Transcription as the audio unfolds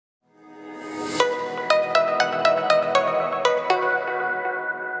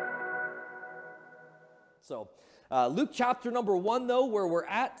Luke chapter number 1, though, where we're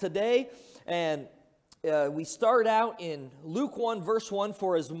at today, and we start out in Luke 1, verse 1,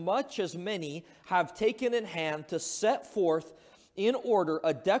 "For as much as many have taken in hand to set forth in order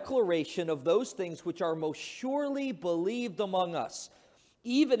a declaration of those things which are most surely believed among us,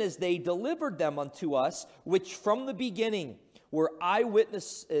 even as they delivered them unto us, which from the beginning were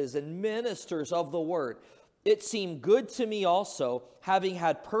eyewitnesses and ministers of the word. It seemed good to me also, having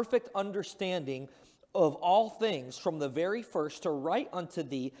had perfect understanding of all things from the very first, to write unto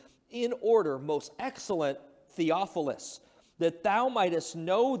thee in order, most excellent Theophilus, that thou mightest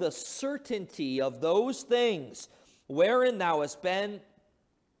know the certainty of those things wherein thou hast been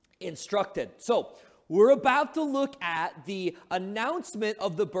instructed." So, we're about to look at the announcement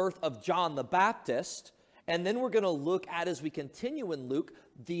of the birth of John the Baptist, and then we're going to look at, as we continue in Luke,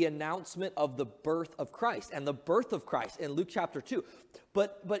 the announcement of the birth of Christ and the birth of Christ in Luke chapter 2.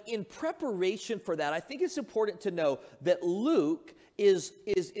 But in preparation for that, I think it's important to know that Luke is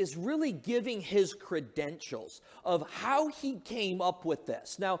really giving his credentials of how he came up with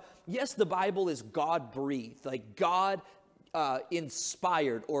this. Now, yes, the Bible is God-breathed, like God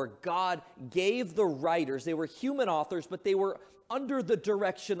inspired, or God gave the writers. They were human authors, but they were under the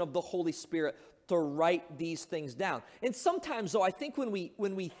direction of the Holy Spirit to write these things down. And sometimes, though, I think when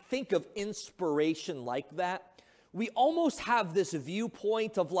we think of inspiration like that, we almost have this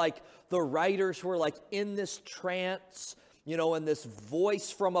viewpoint of like the writers who are like in this trance, and this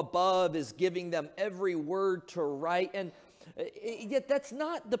voice from above is giving them every word to write. And yet that's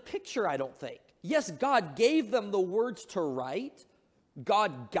not the picture, I don't think. Yes, God gave them the words to write.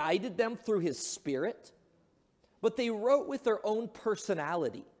 God guided them through his Spirit. But they wrote with their own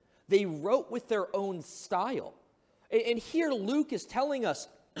personality. They wrote with their own style. And here Luke is telling us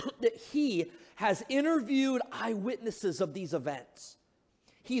that he has interviewed eyewitnesses of these events.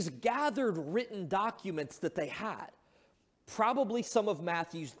 He's gathered written documents that they had. Probably some of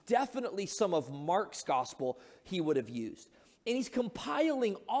Matthew's, definitely some of Mark's gospel he would have used. And he's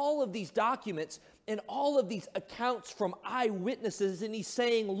compiling all of these documents and all of these accounts from eyewitnesses, and he's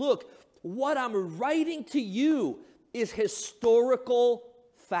saying, look, what I'm writing to you is historical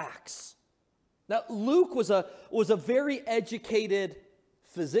facts. Now, Luke was a very educated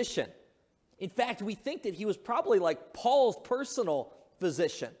physician. In fact, we think that he was probably like Paul's personal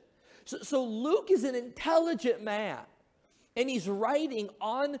physician. So Luke is an intelligent man. And he's writing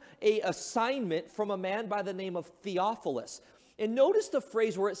on an assignment from a man by the name of Theophilus. And notice the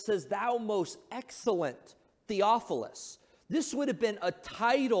phrase where it says, "Thou most excellent Theophilus." This would have been a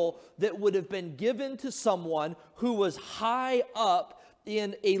title that would have been given to someone who was high up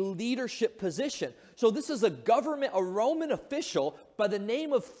in a leadership position. So this is a Roman official by the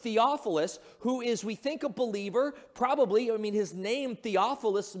name of Theophilus, who is, we think, a believer. Probably, his name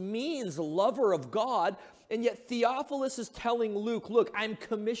Theophilus means lover of God. And yet Theophilus is telling Luke, look, I'm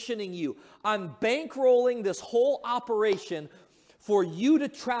commissioning you. I'm bankrolling this whole operation for you to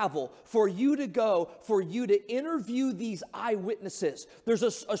travel, for you to go, for you to interview these eyewitnesses. There's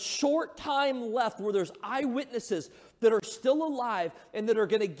a short time left where there's eyewitnesses that are still alive and that are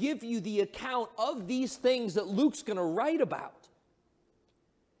going to give you the account of these things that Luke's going to write about.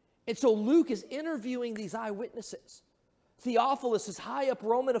 And so Luke is interviewing these eyewitnesses. Theophilus, this high-up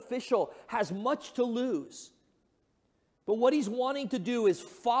Roman official, has much to lose. But what he's wanting to do is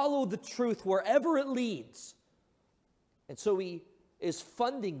follow the truth wherever it leads. And so he is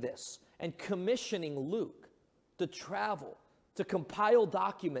funding this and commissioning Luke to travel, to compile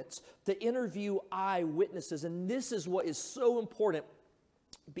documents, to interview eyewitnesses. And this is what is so important,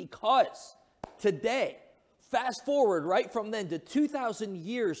 because today, fast forward right from then to 2,000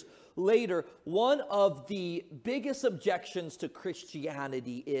 years later, one of the biggest objections to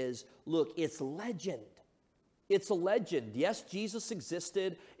Christianity is, look, it's legend. It's a legend. Yes, Jesus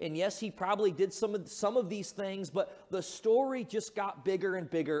existed, and yes, he probably did some of these things, but the story just got bigger and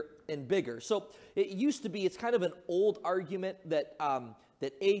bigger and bigger. So it used to be, it's kind of an old argument that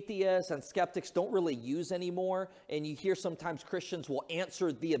that atheists and skeptics don't really use anymore, and you hear sometimes Christians will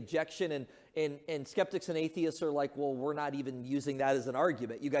answer the objection, and skeptics and atheists are like, well, we're not even using that as an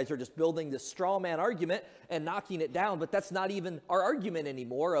argument. You guys are just building this straw man argument and knocking it down, but that's not even our argument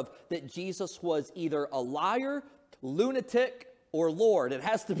anymore, of that Jesus was either a liar, lunatic, or Lord. It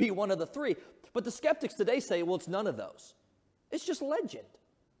has to be one of the three. But the skeptics today say, well, it's none of those. It's just legend.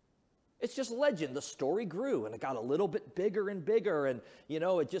 It's just legend. The story grew and it got a little bit bigger and bigger, and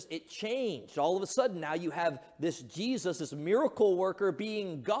it changed. All of a sudden now you have this Jesus, this miracle worker,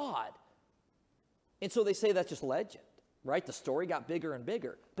 being God. And so they say that's just legend, right? The story got bigger and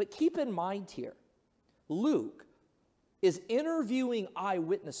bigger. But keep in mind here, Luke is interviewing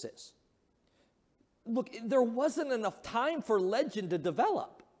eyewitnesses. look, there wasn't enough time for legend to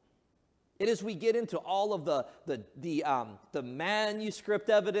develop. And as we get into all of the manuscript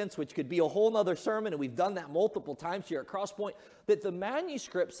evidence, which could be a whole nother sermon, and we've done that multiple times here at Crosspoint, that the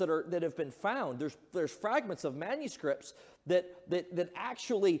manuscripts that have been found, there's fragments of manuscripts that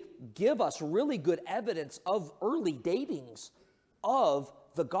actually give us really good evidence of early datings of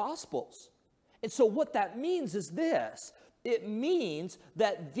the Gospels. And so what that means is this. It means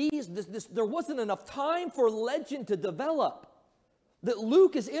that there wasn't enough time for legend to develop. That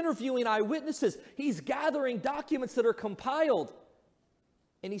Luke is interviewing eyewitnesses. He's gathering documents that are compiled.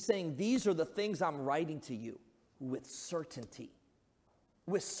 And he's saying, these are the things I'm writing to you with certainty.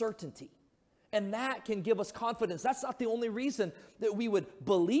 With certainty. And that can give us confidence. That's not the only reason that we would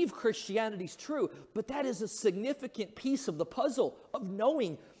believe Christianity's true, but that is a significant piece of the puzzle of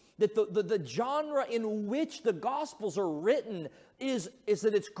knowing that the genre in which the Gospels are written is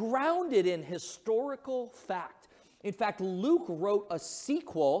that it's grounded in historical fact. In fact, Luke wrote a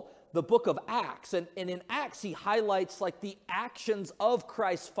sequel, the book of Acts, and in Acts he highlights like the actions of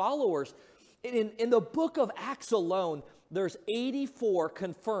Christ's followers. In the book of Acts alone, there's 84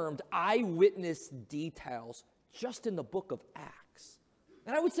 confirmed eyewitness details just in the book of Acts.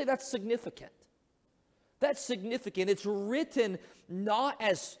 And I would say that's significant. That's significant. It's written not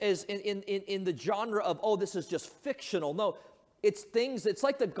as in the genre of, oh, this is just fictional. No, it's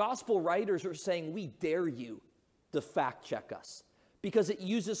like the gospel writers are saying, we dare you to fact check us, because it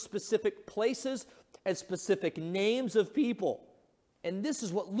uses specific places and specific names of people. And this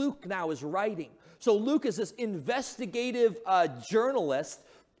is what Luke now is writing. So Luke is this investigative journalist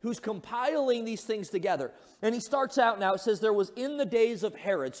who's compiling these things together. And he starts out now, it says there was in the days of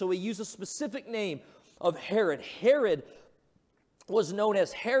Herod. So he uses a specific name of Herod. Herod was known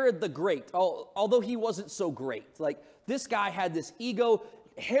as Herod the Great, although he wasn't so great. Like, this guy had this ego.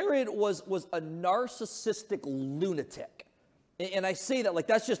 Herod was a narcissistic lunatic. And I say that like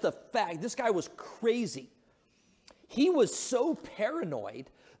that's just a fact. This guy was crazy. He was so paranoid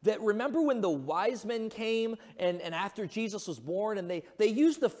that, remember when the wise men came and after Jesus was born, and they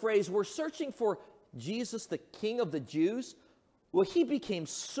used the phrase, we're searching for Jesus, the King of the Jews? Well, he became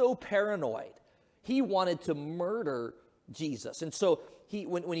so paranoid. He wanted to murder Jesus. And so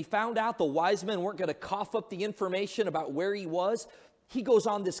when he found out the wise men weren't going to cough up the information about where he was, he goes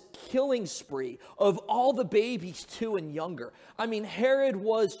on this killing spree of all the babies 2 and younger. I mean, Herod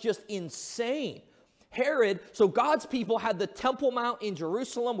was just insane. Herod, so God's people had the Temple Mount in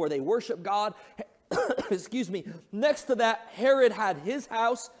Jerusalem where they worship God. Excuse me. Next to that, Herod had his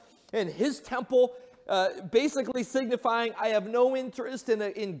house and his temple, basically signifying, I have no interest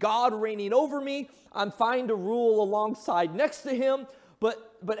in God reigning over me. I'm fine to rule alongside next to him.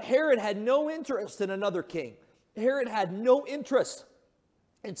 But Herod had no interest in another king. Herod had no interest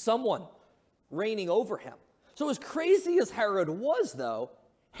in someone reigning over him. So as crazy as Herod was, though,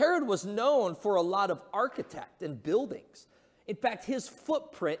 Herod was known for a lot of architect and buildings. In fact, his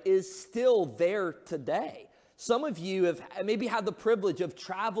footprint is still there today. Some of you have maybe had the privilege of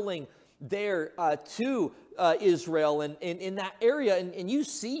traveling there to Israel and in that area, and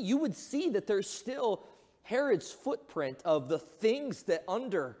you would see that there's still Herod's footprint of the things that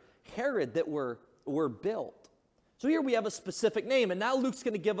under Herod that were built. So here we have a specific name, and now Luke's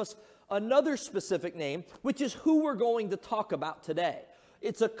going to give us another specific name, which is who we're going to talk about today.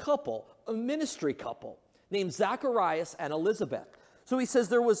 It's a couple, a ministry couple, named Zacharias and Elizabeth. So he says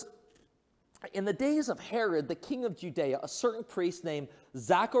there was, in the days of Herod, the king of Judea, a certain priest named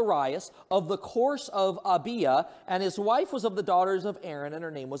Zacharias of the course of Abiah, and his wife was of the daughters of Aaron, and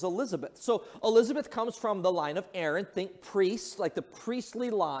her name was Elizabeth. So Elizabeth comes from the line of Aaron, think priests, like the priestly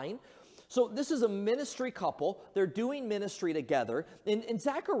line. So this is a ministry couple. They're doing ministry together. And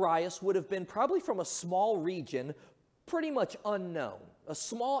Zacharias would have been probably from a small region, pretty much unknown, a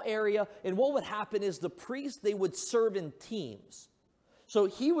small area. And what would happen is the priests, they would serve in teams. So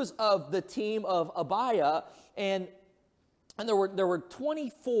he was of the team of Abiah, and there were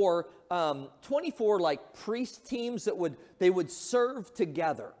 24 like priest teams that they would serve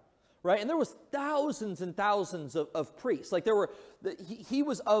together. Right, and there was thousands and thousands of priests. Like he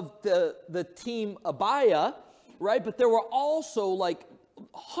was of the team Abiah, right? But there were also like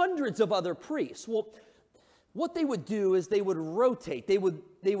hundreds of other priests. Well, what they would do is they would rotate. They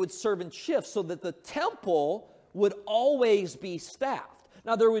would serve in shifts so that the temple would always be staffed.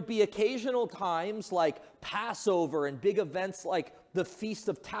 Now there would be occasional times like Passover and big events like the Feast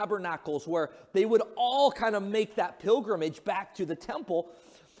of Tabernacles where they would all kind of make that pilgrimage back to the temple.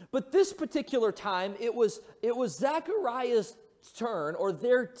 But this particular time, it was Zacharias' turn, or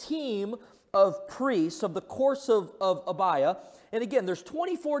their team of priests of the course of Abiah. And again, there's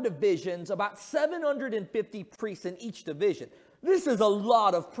 24 divisions, about 750 priests in each division. This is a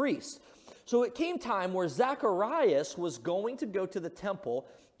lot of priests. So it came time where Zacharias was going to go to the temple,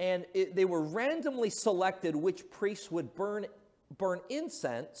 and they were randomly selected which priests would burn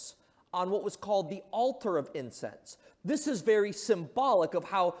incense on what was called the altar of incense. This is very symbolic of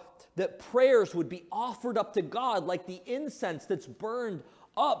how that prayers would be offered up to God, like the incense that's burned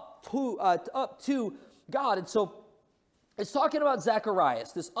up to God. And so it's talking about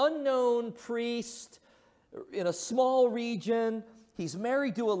Zacharias, this unknown priest in a small region. He's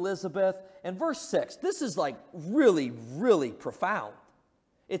married to Elizabeth. And verse 6, this is like really, really profound.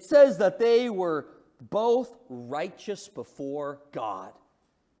 It says that they were both righteous before God.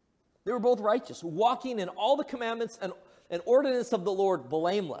 They were both righteous, walking in all the commandments and ordinance of the Lord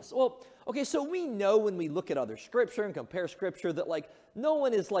blameless. Well, okay, so we know when we look at other scripture and compare scripture that like no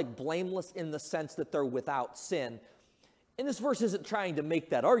one is like blameless in the sense that they're without sin. And this verse isn't trying to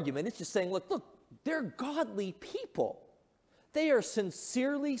make that argument. It's just saying, look, they're godly people. They are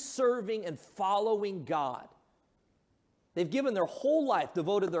sincerely serving and following God. They've given their whole life,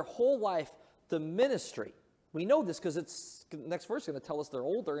 devoted their whole life to ministry. We know this because the next verse is going to tell us they're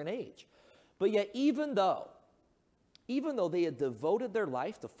older in age. But yet, even though they had devoted their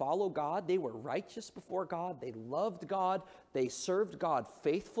life to follow God, they were righteous before God, they loved God, they served God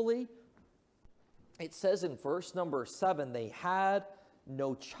faithfully. It says in verse number 7, they had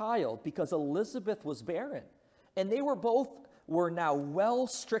no child because Elizabeth was barren. And they were now well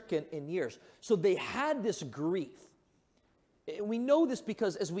stricken in years. So they had this grief. We know this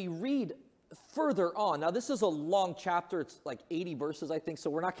because as we read further on, now this is a long chapter, it's like 80 verses I think, so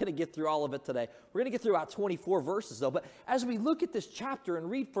we're not going to get through all of it today. We're going to get through about 24 verses though, but as we look at this chapter and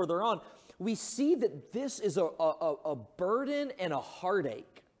read further on, we see that this is a burden and a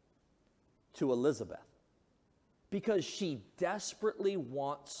heartache to Elizabeth because she desperately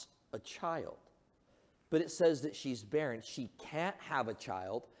wants a child. But it says that she's barren. She can't have a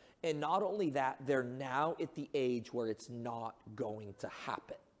child. And not only that, they're now at the age where it's not going to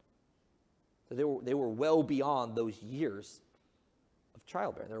happen. So they were well beyond those years of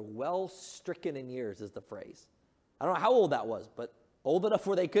childbearing. They're well stricken in years is the phrase. I don't know how old that was, but old enough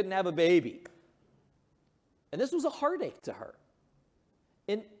where they couldn't have a baby. And this was a heartache to her.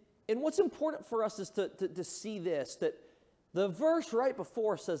 And what's important for us is to see this, that the verse right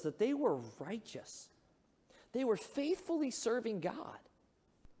before says that they were righteous. They were faithfully serving God,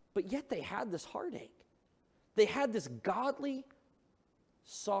 but yet they had this heartache. They had this godly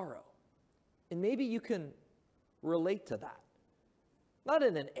sorrow. And maybe you can relate to that. Not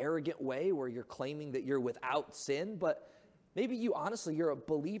in an arrogant way where you're claiming that you're without sin, but maybe you're a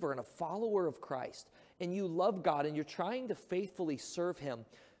believer and a follower of Christ, and you love God, and you're trying to faithfully serve Him,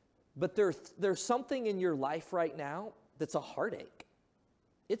 but there's something in your life right now that's a heartache.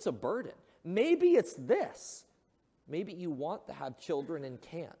 It's a burden. Maybe it's this. Maybe you want to have children and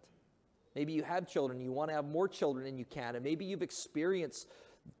can't. Maybe you have children, you want to have more children and you can't. And maybe you've experienced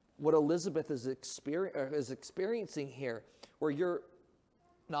what Elizabeth is experiencing here, where you're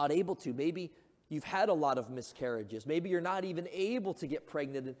not able to. Maybe you've had a lot of miscarriages. Maybe you're not even able to get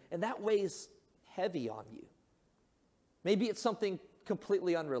pregnant, and that weighs heavy on you. Maybe it's something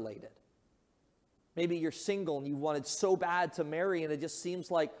completely unrelated. Maybe you're single and you wanted so bad to marry, and it just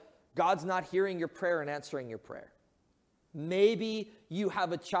seems like God's not hearing your prayer and answering your prayer. Maybe you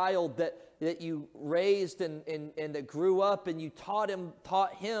have a child that you raised and that grew up, and you taught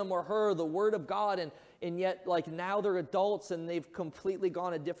him or her the Word of God, and yet like now they're adults and they've completely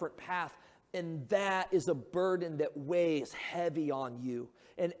gone a different path. And that is a burden that weighs heavy on you.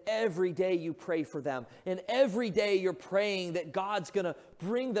 And every day you pray for them. And every day you're praying that God's going to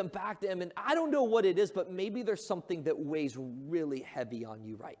bring them back to Him. And I don't know what it is, but maybe there's something that weighs really heavy on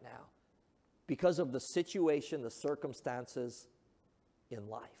you right now because of the situation, the circumstances in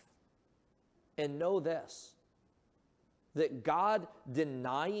life. And know this, that God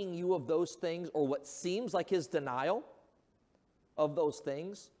denying you of those things, or what seems like His denial of those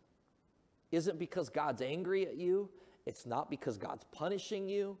things, isn't because God's angry at you. It's not because God's punishing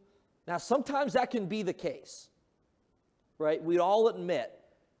you. Now, sometimes that can be the case, right? We all admit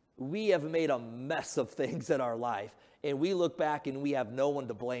we have made a mess of things in our life, and we look back and we have no one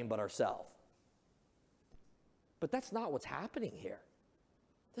to blame but ourselves. But that's not what's happening here.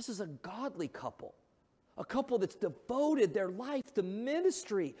 This is a godly couple. A couple that's devoted their life to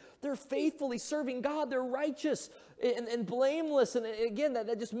ministry. They're faithfully serving God. They're righteous and blameless. And again,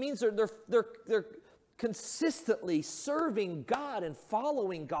 that just means they're consistently serving God and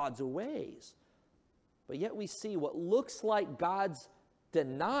following God's ways. But yet we see what looks like God's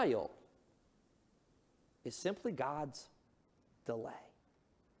denial is simply God's delay.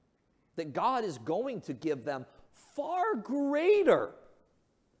 That God is going to give them far greater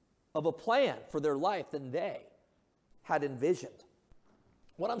of a plan for their life than they had envisioned.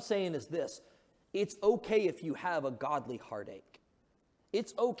 What I'm saying is this: it's okay if you have a godly heartache.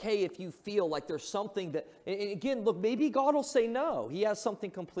 It's okay if you feel like there's something that, and again, look, maybe God will say no. He has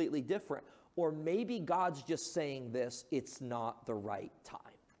something completely different. Or maybe God's just saying this: it's not the right time.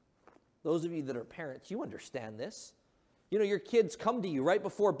 Those of you that are parents, you understand this. You know, your kids come to you right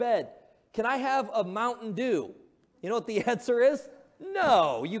before bed. Can I have a Mountain Dew? You know what the answer is?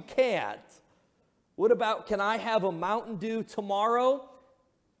 No, you can't. What about, can I have a Mountain Dew tomorrow?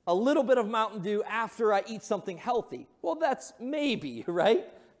 A little bit of Mountain Dew after I eat something healthy. Well, that's maybe, right?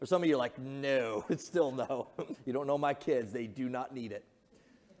 For some of you are like, no, it's still no. You don't know my kids. They do not need it.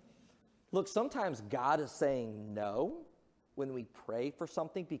 Look, sometimes God is saying no when we pray for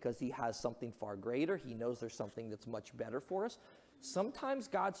something because he has something far greater. He knows there's something that's much better for us. Sometimes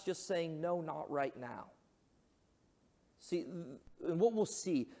God's just saying no, not right now. See, and what we'll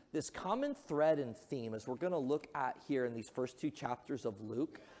see, this common thread and theme as we're going to look at here in these first two chapters of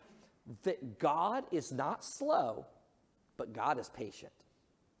Luke, that God is not slow, but God is patient.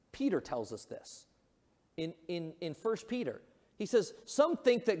 Peter tells us this in 1 Peter. He says, some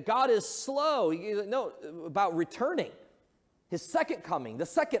think that God is slow, no, about returning, his second coming, the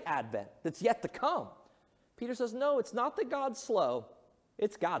second advent that's yet to come. Peter says, no, it's not that God's slow,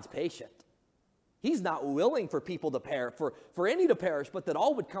 it's God's patient. He's not willing for people to perish, for any to perish, but that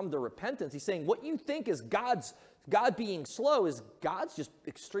all would come to repentance. He's saying what you think is God being slow is God's just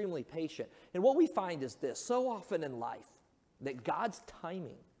extremely patient. And what we find is this: so often in life, that God's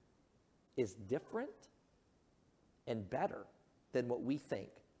timing is different and better than what we think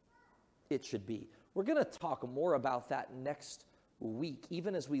it should be. We're going to talk more about that next week,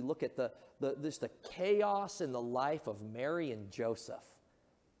 even as we look at the chaos in the life of Mary and Joseph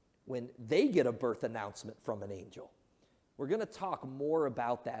when they get a birth announcement from an angel. We're going to talk more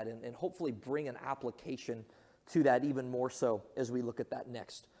about that and hopefully bring an application to that even more so as we look at that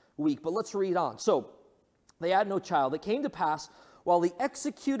next week. But let's read on. So, they had no child. It came to pass, while he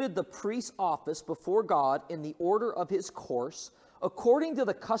executed the priest's office before God in the order of his course, according to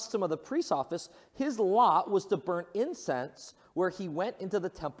the custom of the priest's office, his lot was to burn incense where he went into the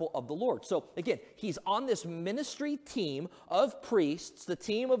temple of the Lord. So again, he's on this ministry team of priests, the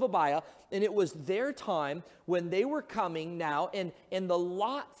team of Abiah, and it was their time when they were coming now, and the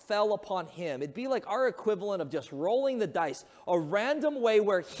lot fell upon him. It'd be like our equivalent of just rolling the dice, a random way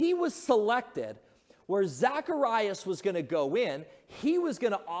where he was selected, where Zacharias was going to go in. He was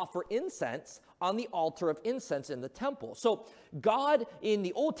going to offer incense on the altar of incense in the temple. So God in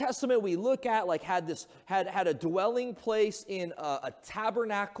the Old Testament we look at like had a dwelling place in a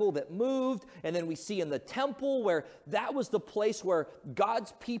tabernacle that moved, and then we see in the temple where that was the place where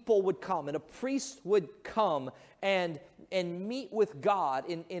God's people would come and a priest would come and meet with God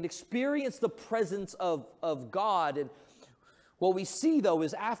and experience the presence of God. And what we see though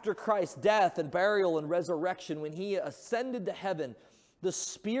is after Christ's death and burial and resurrection, when he ascended to heaven, the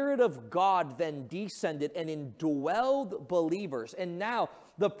Spirit of God then descended and indwelled believers. And now,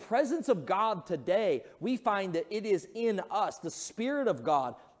 the presence of God today, we find that it is in us. The Spirit of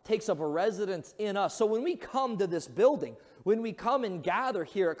God takes up a residence in us. So when we come to this building, when we come and gather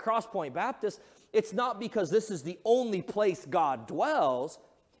here at Crosspoint Baptist, it's not because this is the only place God dwells.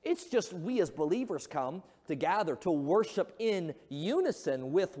 It's just we as believers come to gather to worship in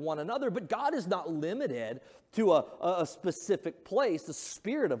unison with one another. But God is not limited to a specific place. The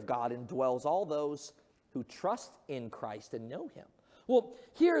Spirit of God indwells all those who trust in Christ and know him. Well,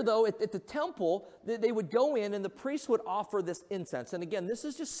 here though, at the temple, they would go in and the priest would offer this incense. And again, this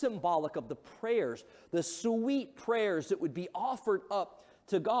is just symbolic of the prayers, the sweet prayers that would be offered up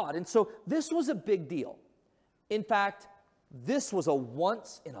to God. And so this was a big deal. In fact, this was a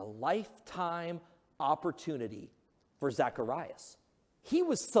once-in-a-lifetime opportunity for Zacharias. He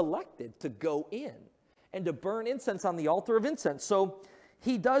was selected to go in and to burn incense on the altar of incense. So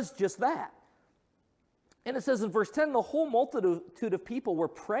he does just that. And it says in verse 10, the whole multitude of people were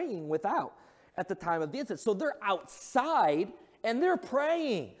praying without at the time of the incense. So they're outside and they're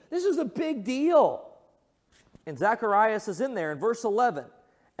praying. This is a big deal. And Zacharias is in there in verse 11.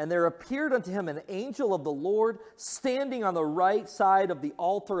 And there appeared unto him an angel of the Lord standing on the right side of the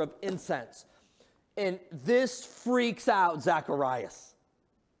altar of incense. And this freaks out Zacharias.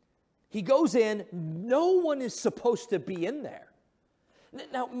 He goes in, no one is supposed to be in there.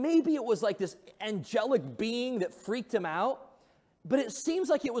 Now, maybe it was like this angelic being that freaked him out, but it seems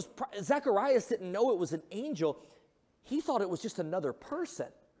like it was, Zacharias didn't know it was an angel. He thought it was just another person.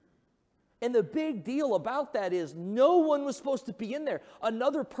 And the big deal about that is no one was supposed to be in there.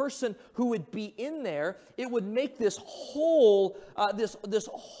 Another person who would be in there, it would make this whole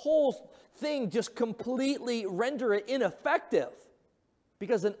thing just completely render it ineffective.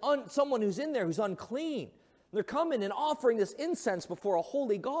 Because someone who's in there who's unclean, they're coming and offering this incense before a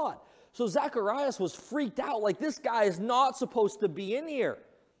holy God. So Zacharias was freaked out, like this guy is not supposed to be in here.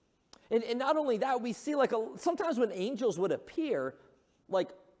 And not only that, we see sometimes when angels would appear, like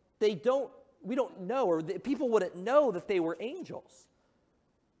we don't know, or people wouldn't know that they were angels.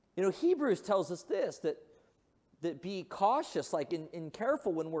 You know, Hebrews tells us this, that be cautious, like and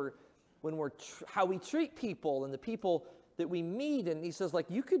careful when we're how we treat people and the people that we meet. And he says, like,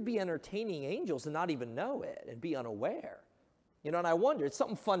 you could be entertaining angels and not even know it and be unaware. You know, and I wonder, it's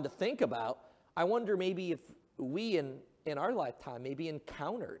something fun to think about. I wonder maybe if we in our lifetime maybe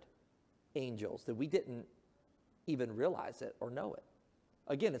encountered angels that we didn't even realize it or know it.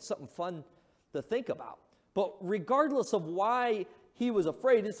 Again, it's something fun to think about. But regardless of why he was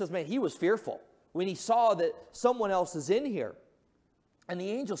afraid, it says, man, he was fearful when he saw that someone else is in here. And the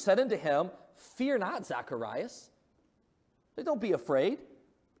angel said unto him, fear not, Zacharias. Don't be afraid,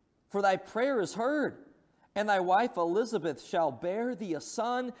 for thy prayer is heard. And thy wife Elizabeth shall bear thee a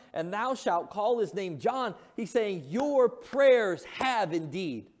son, and thou shalt call his name John. He's saying, your prayers have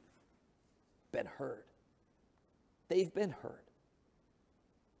indeed been heard. They've been heard.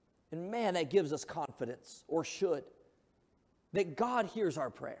 And man, that gives us confidence, or should, that God hears our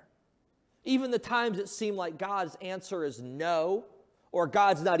prayer. Even the times it seem like God's answer is no, or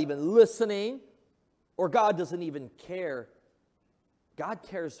God's not even listening, or God doesn't even care. God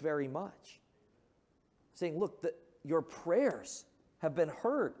cares very much. Saying, look, your prayers have been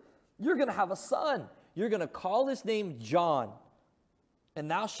heard. You're going to have a son. You're going to call his name John.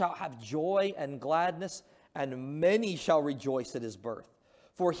 And thou shalt have joy and gladness, and many shall rejoice at his birth.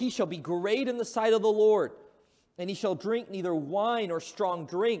 For he shall be great in the sight of the Lord, and he shall drink neither wine or strong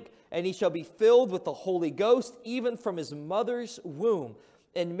drink, and he shall be filled with the Holy Ghost, even from his mother's womb.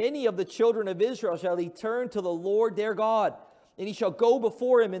 And many of the children of Israel shall he turn to the Lord their God, and he shall go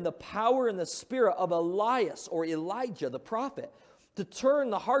before him in the power and the spirit of Elias, or Elijah the prophet, to turn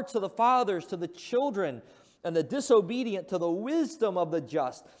the hearts of the fathers to the children, and the disobedient to the wisdom of the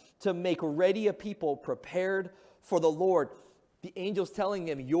just, to make ready a people prepared for the Lord. The angel's telling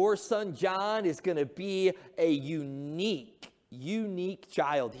him, your son John is going to be a unique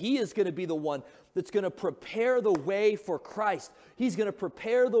child. He is going to be the one that's going to prepare the way for Christ. He's going to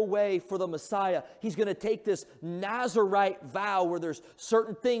prepare the way for the Messiah. He's going to take this Nazirite vow where there's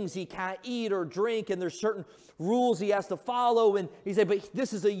certain things he can't eat or drink, and there's certain rules he has to follow. And he said, but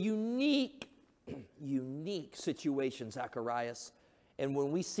this is a unique situation, Zacharias. And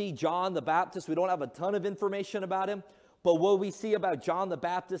when we see John the Baptist, we don't have a ton of information about him, but what we see about John the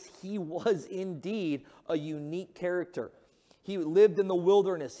Baptist, he was indeed a unique character. He lived in the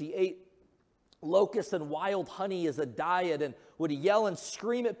wilderness. He ate locusts and wild honey as a diet, and would yell and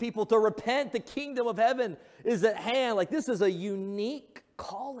scream at people to repent. The kingdom of heaven is at hand. Like, this is a unique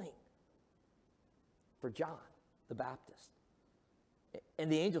calling for John the Baptist.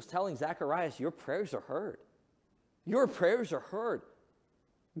 And the angel's telling Zacharias, your prayers are heard. Your prayers are heard.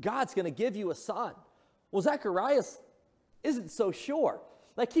 God's going to give you a son. Well, Zacharias isn't so sure.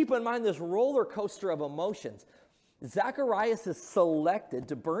 Like, keep in mind this roller coaster of emotions. Zacharias is selected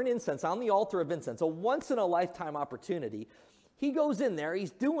to burn incense on the altar of incense, a once-in-a-lifetime opportunity. He goes in there, he's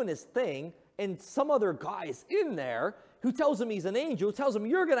doing his thing, and some other guy's in there who tells him he's an angel, who tells him,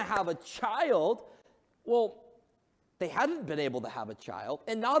 you're going to have a child. Well, they hadn't been able to have a child,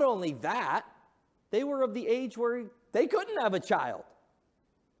 and not only that, they were of the age where they couldn't have a child.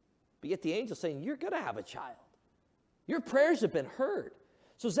 But yet the angel's saying, you're going to have a child. Your prayers have been heard.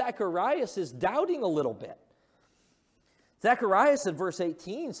 So Zacharias is doubting a little bit. Zacharias in verse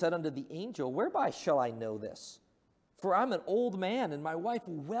 18 said unto the angel, whereby shall I know this? For I'm an old man, and my wife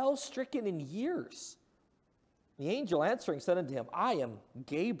well stricken in years. The angel answering said unto him, I am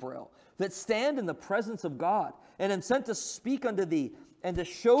Gabriel, that stand in the presence of God, and am sent to speak unto thee, and to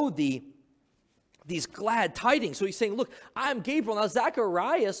show thee these glad tidings. So he's saying, look, I'm Gabriel. Now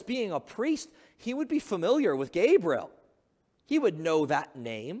Zacharias, being a priest, he would be familiar with Gabriel. He would know that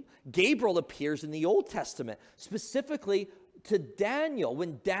name. Gabriel appears in the Old Testament, specifically to Daniel.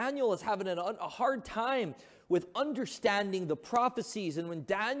 When Daniel is having a hard time with understanding the prophecies, and when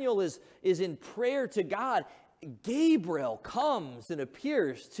Daniel is in prayer to God, Gabriel comes and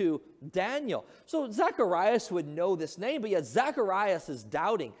appears to Daniel. So Zacharias would know this name, but yet Zacharias is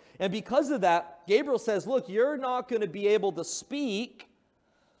doubting. And because of that, Gabriel says, look, you're not going to be able to speak.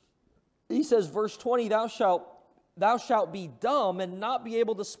 He says, verse 20, thou shalt thou shalt be dumb and not be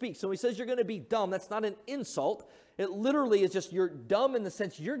able to speak. So he says you're going to be dumb. That's not an insult. It literally is just you're dumb in the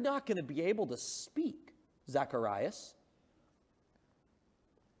sense you're not going to be able to speak, Zacharias.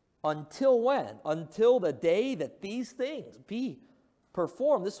 Until when? Until the day that these things be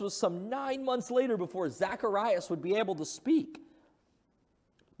performed. This was some 9 months later before Zacharias would be able to speak,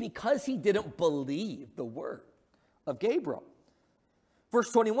 because he didn't believe the word of Gabriel.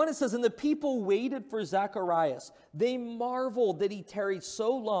 Verse 21, it says, and the people waited for Zacharias. They marveled that he tarried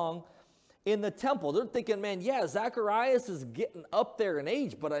so long in the temple. They're thinking, man, yeah, Zacharias is getting up there in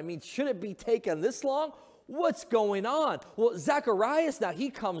age, but I mean, should it be taking this long? What's going on? Well, Zacharias, now he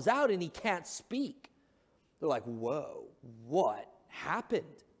comes out and he can't speak. They're like, whoa, what happened?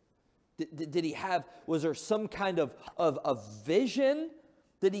 Did he have, was there some kind of vision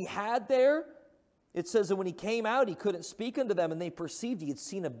that he had there? It says that when he came out, he couldn't speak unto them, and they perceived he had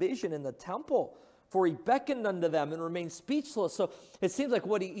seen a vision in the temple. For he beckoned unto them and remained speechless. So it seems like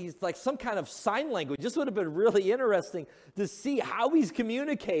he's like some kind of sign language. This would have been really interesting to see how he's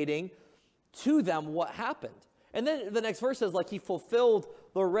communicating to them what happened. And then the next verse says, like, he fulfilled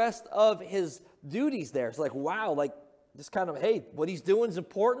the rest of his duties there. It's like, wow, like, just kind of, hey, what he's doing is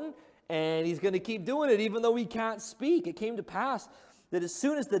important, and he's going to keep doing it even though he can't speak. It came to pass that as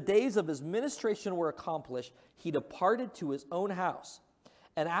soon as the days of his ministration were accomplished, he departed to his own house.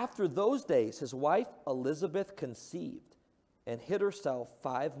 And after those days, his wife Elizabeth conceived and hid herself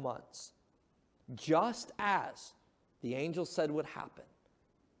 5 months, just as the angel said would happen,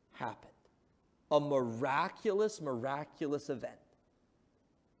 happened. A miraculous event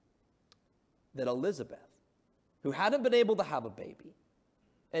that Elizabeth, who hadn't been able to have a baby,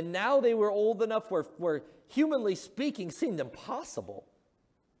 and now they were old enough where humanly speaking seemed impossible,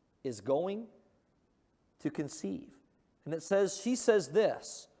 is going to conceive. And it says, she says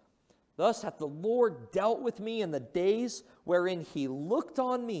this, thus hath the Lord dealt with me in the days wherein he looked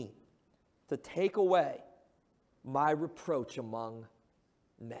on me to take away my reproach among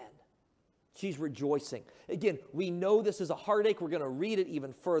men. She's rejoicing. Again, we know this is a heartache. We're going to read it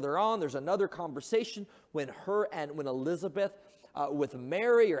even further on. There's another conversation when Elizabeth with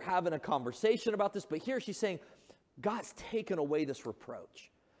Mary are having a conversation about this. But here she's saying, God's taken away this reproach.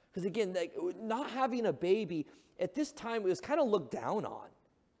 Because again, not having a baby, at this time, it was kind of looked down on.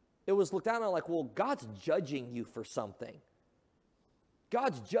 It was looked down on like, well, God's judging you for something.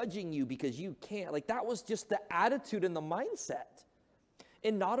 God's judging you because you can't. Like, that was just the attitude and the mindset.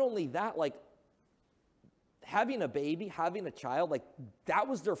 And not only that, like, having a baby, having a child, like, that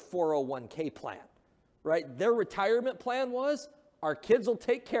was their 401k plan, right? Their retirement plan was, our kids will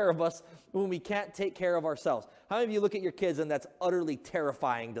take care of us when we can't take care of ourselves. How many of you look at your kids and that's utterly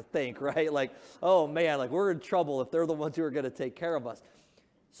terrifying to think, right? Like, oh man, like, we're in trouble if they're the ones who are going to take care of us.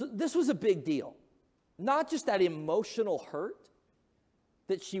 So this was a big deal. Not just that emotional hurt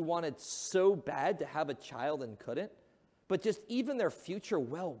that she wanted so bad to have a child and couldn't, but just even their future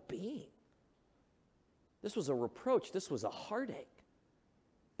well-being. This was a reproach. This was a heartache.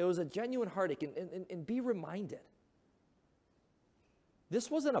 It was a genuine heartache. And be reminded, this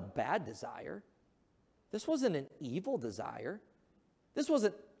wasn't a bad desire. This wasn't an evil desire. This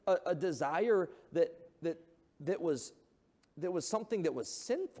wasn't a desire that was something that was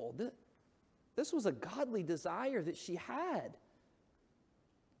sinful. This was a godly desire that she had.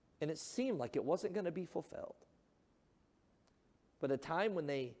 And it seemed like it wasn't going to be fulfilled. But a time when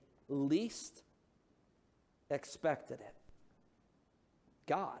they least expected it,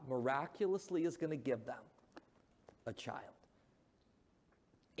 God miraculously is going to give them a child.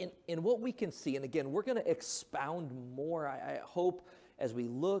 In what we can see, and again, we're going to expound more, I hope, as we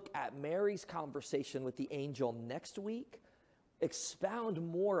look at Mary's conversation with the angel next week, expound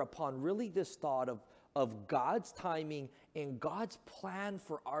more upon really this thought of God's timing and God's plan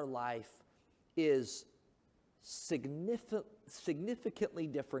for our life is significantly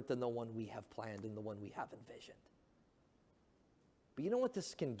different than the one we have planned and the one we have envisioned. But you know what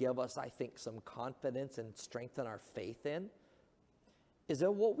this can give us, I think, some confidence and strengthen our faith in? Is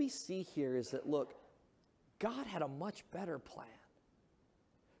that what we see here is that, look, God had a much better plan.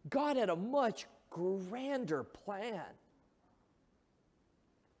 God had a much grander plan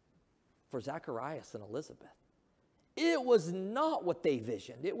for Zacharias and Elizabeth. It was not what they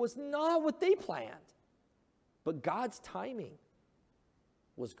visioned. It was not what they planned. But God's timing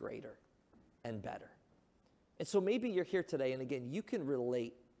was greater and better. And so maybe you're here today, and again, you can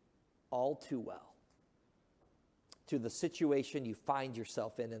relate all too well to the situation you find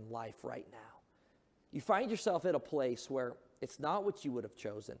yourself in life right now. You find yourself at a place where it's not what you would have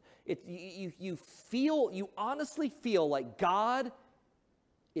chosen. You honestly feel like God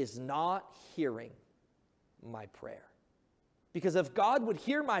is not hearing my prayer. Because if God would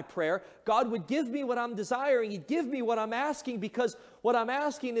hear my prayer, God would give me what I'm desiring. He'd give me what I'm asking, because what I'm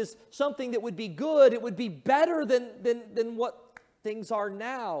asking is something that would be good. It would be better than what things are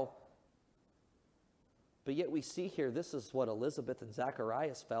now. But yet we see here, this is what Elizabeth and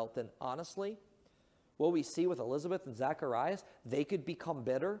Zacharias felt. And honestly, what we see with Elizabeth and Zacharias, they could become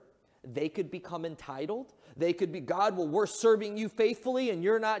bitter. They could become entitled. They could be, God, well, we're serving you faithfully and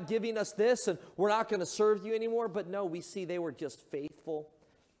you're not giving us this and we're not going to serve you anymore. But no, we see they were just faithful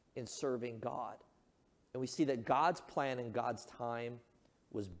in serving God. And we see that God's plan and God's time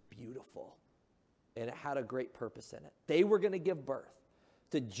was beautiful. And it had a great purpose in it. They were going to give birth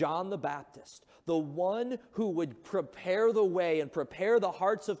to John the Baptist, the one who would prepare the way and prepare the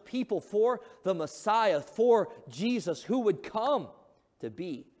hearts of people for the Messiah, for Jesus, who would come to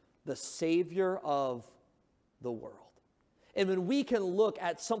be the Savior of the world. And when we can look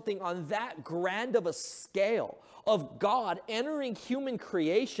at something on that grand of a scale of God entering human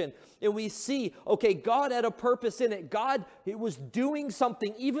creation, and we see, okay, God had a purpose in it. God, it was doing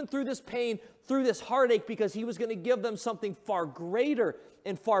something even through this pain, through this heartache, because he was going to give them something far greater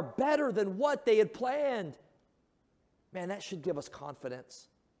and far better than what they had planned. Man, that should give us confidence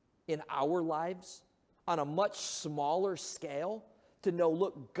in our lives on a much smaller scale to know,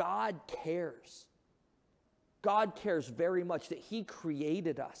 look, God cares. God cares very much that he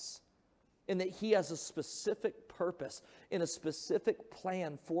created us and that he has a specific purpose and a specific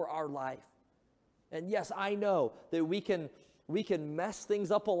plan for our life. And yes, I know that we can mess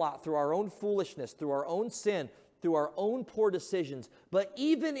things up a lot through our own foolishness, through our own sin, through our own poor decisions. But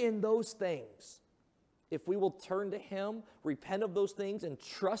even in those things, if we will turn to him, repent of those things, and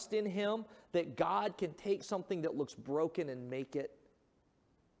trust in him, that God can take something that looks broken and make it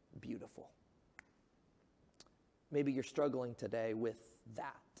beautiful. Maybe you're struggling today with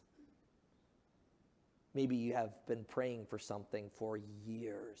that. Maybe you have been praying for something for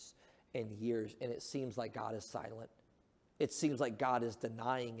years and years, and it seems like God is silent. It seems like God is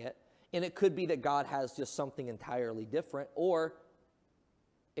denying it. And it could be that God has just something entirely different, or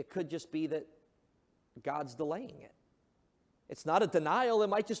it could just be that God's delaying it. It's not a denial, it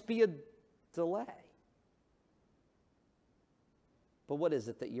might just be a delay. But what is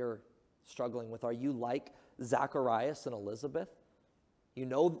it that you're struggling with? Are you like Zacharias and Elizabeth? You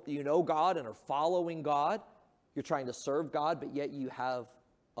know God and are following God. You're trying to serve God, but yet you have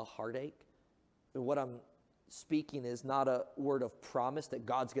a heartache. And what I'm speaking is not a word of promise that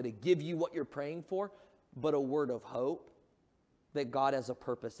God's going to give you what you're praying for, but a word of hope that God has a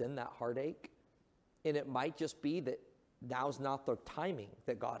purpose in that heartache. And it might just be that now's not the timing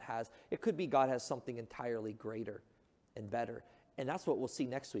that God has. It could be God has something entirely greater and better. And that's what we'll see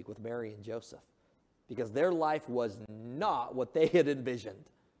next week with Mary and Joseph, because their life was not what they had envisioned.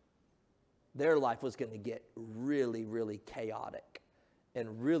 Their life was going to get really, really chaotic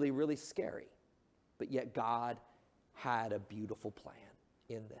and really, really scary. But yet God had a beautiful plan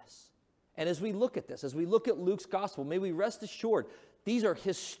in this. And as we look at this, as we look at Luke's gospel, may we rest assured, these are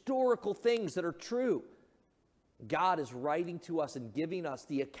historical things that are true. God is writing to us and giving us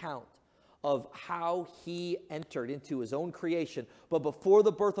the account of how he entered into his own creation. But before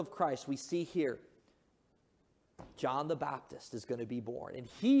the birth of Christ, we see here, John the Baptist is going to be born, and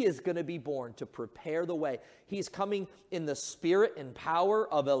he is going to be born to prepare the way. He's coming in the spirit and power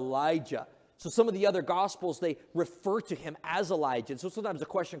of Elijah. So some of the other gospels, they refer to him as Elijah. And so sometimes the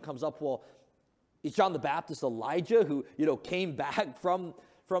question comes up, well, is John the Baptist Elijah who, came back from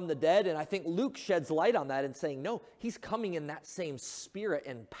the dead? And I think Luke sheds light on that and saying, no, he's coming in that same spirit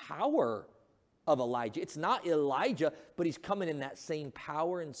and power of Elijah. It's not Elijah, but he's coming in that same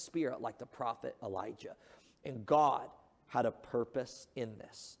power and spirit like the prophet Elijah. And God had a purpose in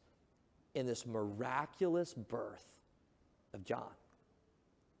this miraculous birth of John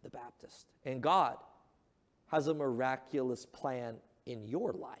the Baptist. And God has a miraculous plan in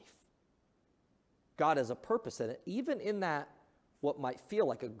your life. God has a purpose in it, even in that what might feel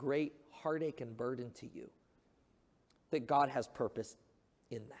like a great heartache and burden to you, that God has purpose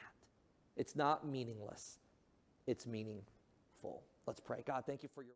in that. It's not meaningless. It's meaningful. Let's pray. God, thank you for your